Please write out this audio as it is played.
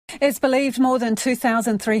It's believed more than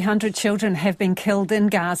 2,300 children have been killed in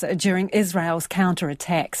Gaza during Israel's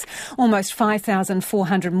counter-attacks. Almost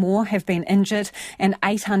 5,400 more have been injured and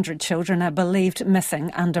 800 children are believed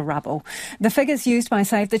missing under rubble. The figures used by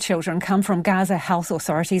Save the Children come from Gaza health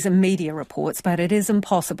authorities and media reports, but it is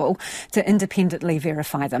impossible to independently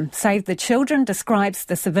verify them. Save the Children describes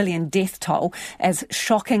the civilian death toll as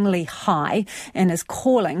shockingly high and is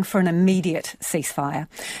calling for an immediate ceasefire.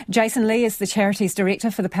 Jason Lee is the charity's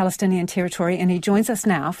director for the Palestinian Territory, and he joins us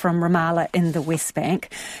now from Ramallah in the West Bank.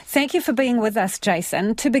 Thank you for being with us,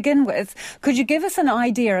 Jason. To begin with, could you give us an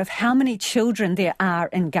idea of how many children there are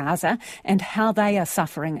in Gaza and how they are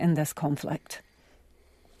suffering in this conflict?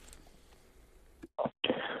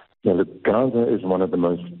 Yeah, look, Gaza is one of the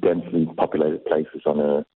most densely populated places on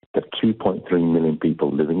Earth. There are 2.3 million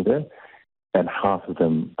people living there, and half of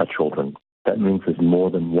them are children. That means there's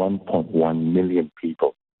more than 1.1 million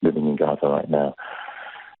people living in Gaza right now.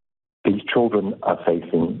 These children are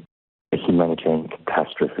facing a humanitarian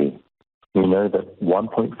catastrophe. We know that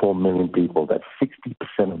 1.4 million people, that's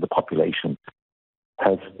 60% of the population,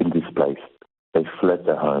 has been displaced. They've fled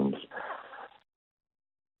their homes.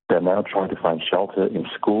 They're now trying to find shelter in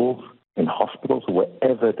schools, in hospitals, or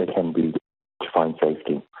wherever they can be to find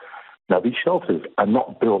safety. Now, these shelters are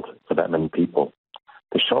not built for that many people.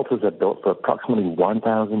 The shelters are built for approximately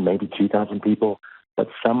 1,000, maybe 2,000 people, but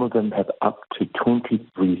some of them have up to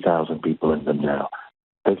 23,000 people in them now.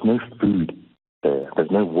 There's no food there. There's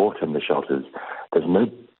no water in the shelters. There's no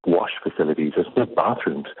wash facilities. There's no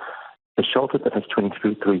bathrooms. The shelter that has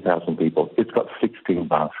 23,000 people, it's got 16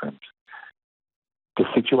 bathrooms. The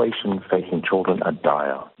situation facing children are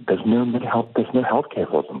dire. There's no health care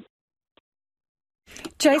for them.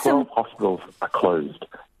 Jason, 12 hospitals are closed.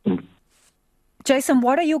 Jason,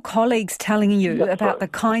 what are your colleagues telling you about the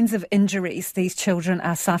kinds of injuries these children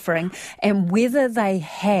are suffering and whether they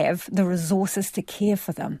have the resources to care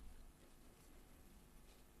for them?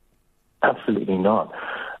 Absolutely not.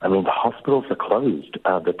 I mean, the hospitals are closed.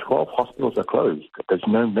 The 12 hospitals are closed. There's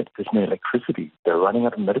no electricity. They're running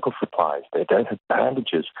out of medical supplies. They don't have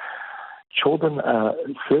bandages. Surgeons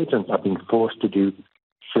are being forced to do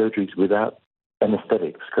surgeries without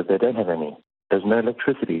anesthetics because they don't have any. There's no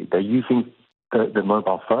electricity. They're using the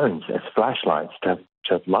mobile phones as flashlights to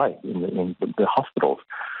have light in the hospitals.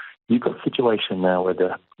 You've got a situation now where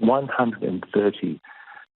there are 130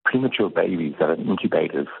 premature babies that are in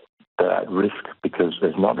incubators that are at risk because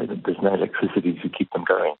there's no electricity to keep them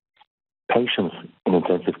going. Patients in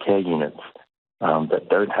intensive care units that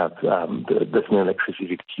don't have, there's no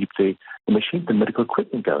electricity to keep the medical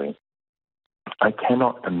equipment going. I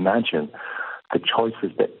cannot imagine the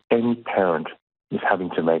choices that any parent is having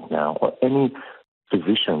to make now, or any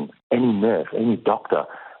physician, any nurse, any doctor,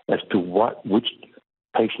 as to which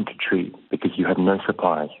patient to treat, because you have no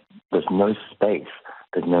supplies, there's no space,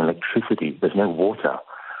 there's no electricity, there's no water.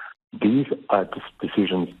 These are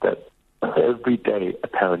decisions that every day a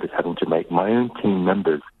parent is having to make. My own team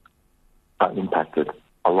members are impacted.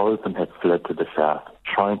 A lot of them have fled to the south,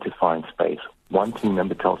 trying to find space. One team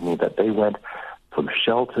member tells me that they went from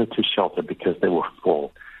shelter to shelter because they were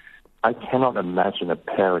full. I cannot imagine a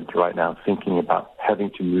parent right now thinking about having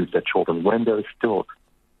to move their children when there is still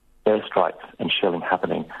airstrikes and shelling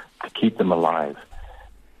happening to keep them alive,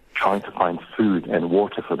 trying to find food and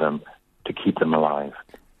water for them to keep them alive.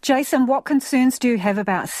 Jason, what concerns do you have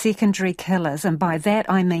about secondary killers? And by that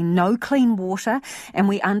I mean no clean water, and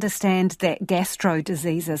we understand that gastro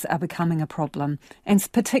diseases are becoming a problem, and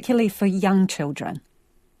particularly for young children.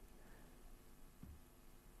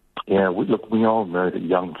 Yeah, we all know that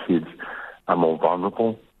young kids are more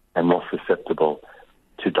vulnerable and more susceptible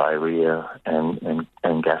to diarrhea and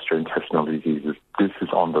gastrointestinal diseases. This is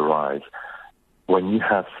on the rise. When you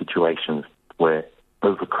have situations where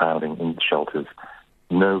overcrowding in shelters,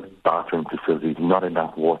 no bathroom facilities, not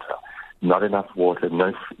enough water,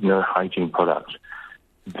 no hygiene products,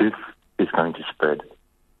 this is going to spread.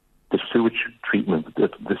 The sewage treatment,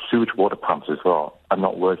 the sewage water pumps as well are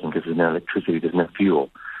not working because there's no electricity, there's no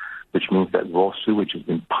fuel, which means that raw sewage has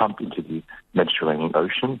been pumped into the Mediterranean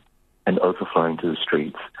Ocean and overflowing to the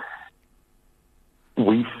streets.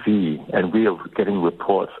 We see, and we are getting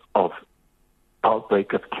reports of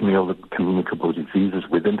outbreak of communicable diseases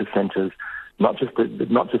within the centres, not just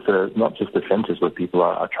the centres where people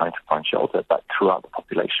are trying to find shelter, but throughout the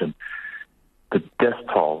population. The death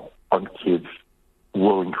toll on kids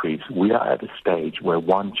will increase. We are at a stage where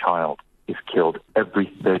one child is killed every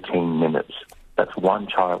 13 minutes. That's one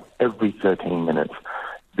child every 13 minutes.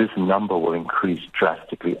 This number will increase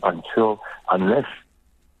drastically unless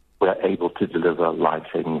we're able to deliver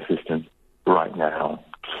life-saving assistance right now.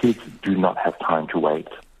 Kids do not have time to wait.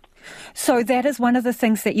 So that is one of the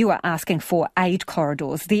things that you are asking for, aid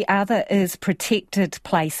corridors. The other is protected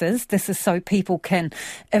places. This is so people can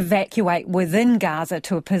evacuate within Gaza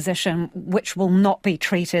to a position which will not be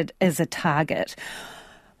treated as a target.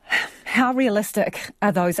 How realistic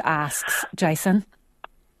are those asks, Jason?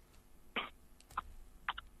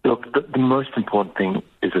 Look, the most important thing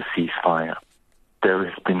is a ceasefire. There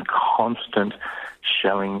has been constant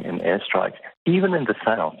shelling and airstrikes, even in the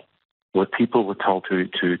south, where people were told to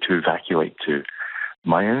evacuate to.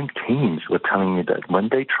 My own teams were telling me that when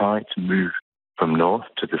they tried to move from north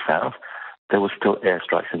to the south, there was still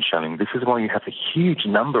airstrikes and shelling. This is why you have a huge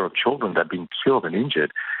number of children that are being killed and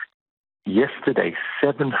injured. Yesterday,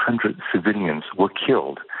 700 civilians were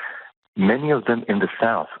killed, many of them in the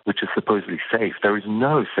south, which is supposedly safe. There is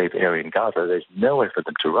no safe area in Gaza. There's nowhere for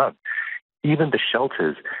them to run. Even the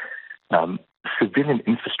shelters, civilian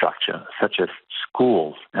infrastructure, such as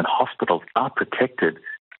schools and hospitals, are protected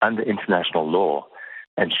under international law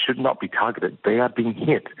and should not be targeted. They are being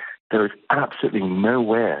hit. There is absolutely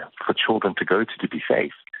nowhere for children to go to be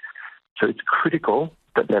safe. So it's critical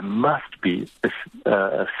that there must be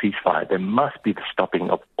a ceasefire. There must be the stopping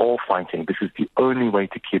of all fighting. This is the only way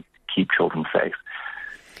to keep children safe.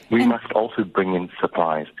 We must also bring in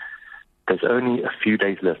supplies. There's only a few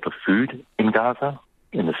days left of food in Gaza,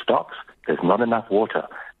 in the stocks. There's not enough water.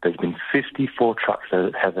 There's been 54 trucks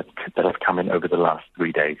that have come in over the last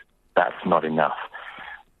 3 days. That's not enough.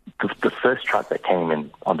 The first truck that came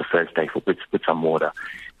in on the first day with some water,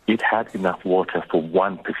 it had enough water for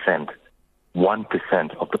 1%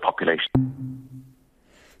 of the population.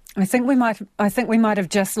 I think we might have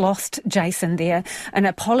just lost Jason there, and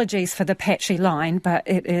apologies for the patchy line, but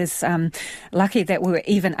it is lucky that we were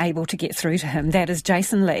even able to get through to him. That is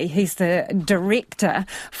Jason Lee. He's the Director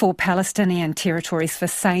for Palestinian Territories for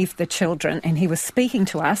Save the Children, and he was speaking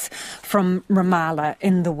to us from Ramallah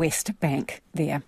in the West Bank there.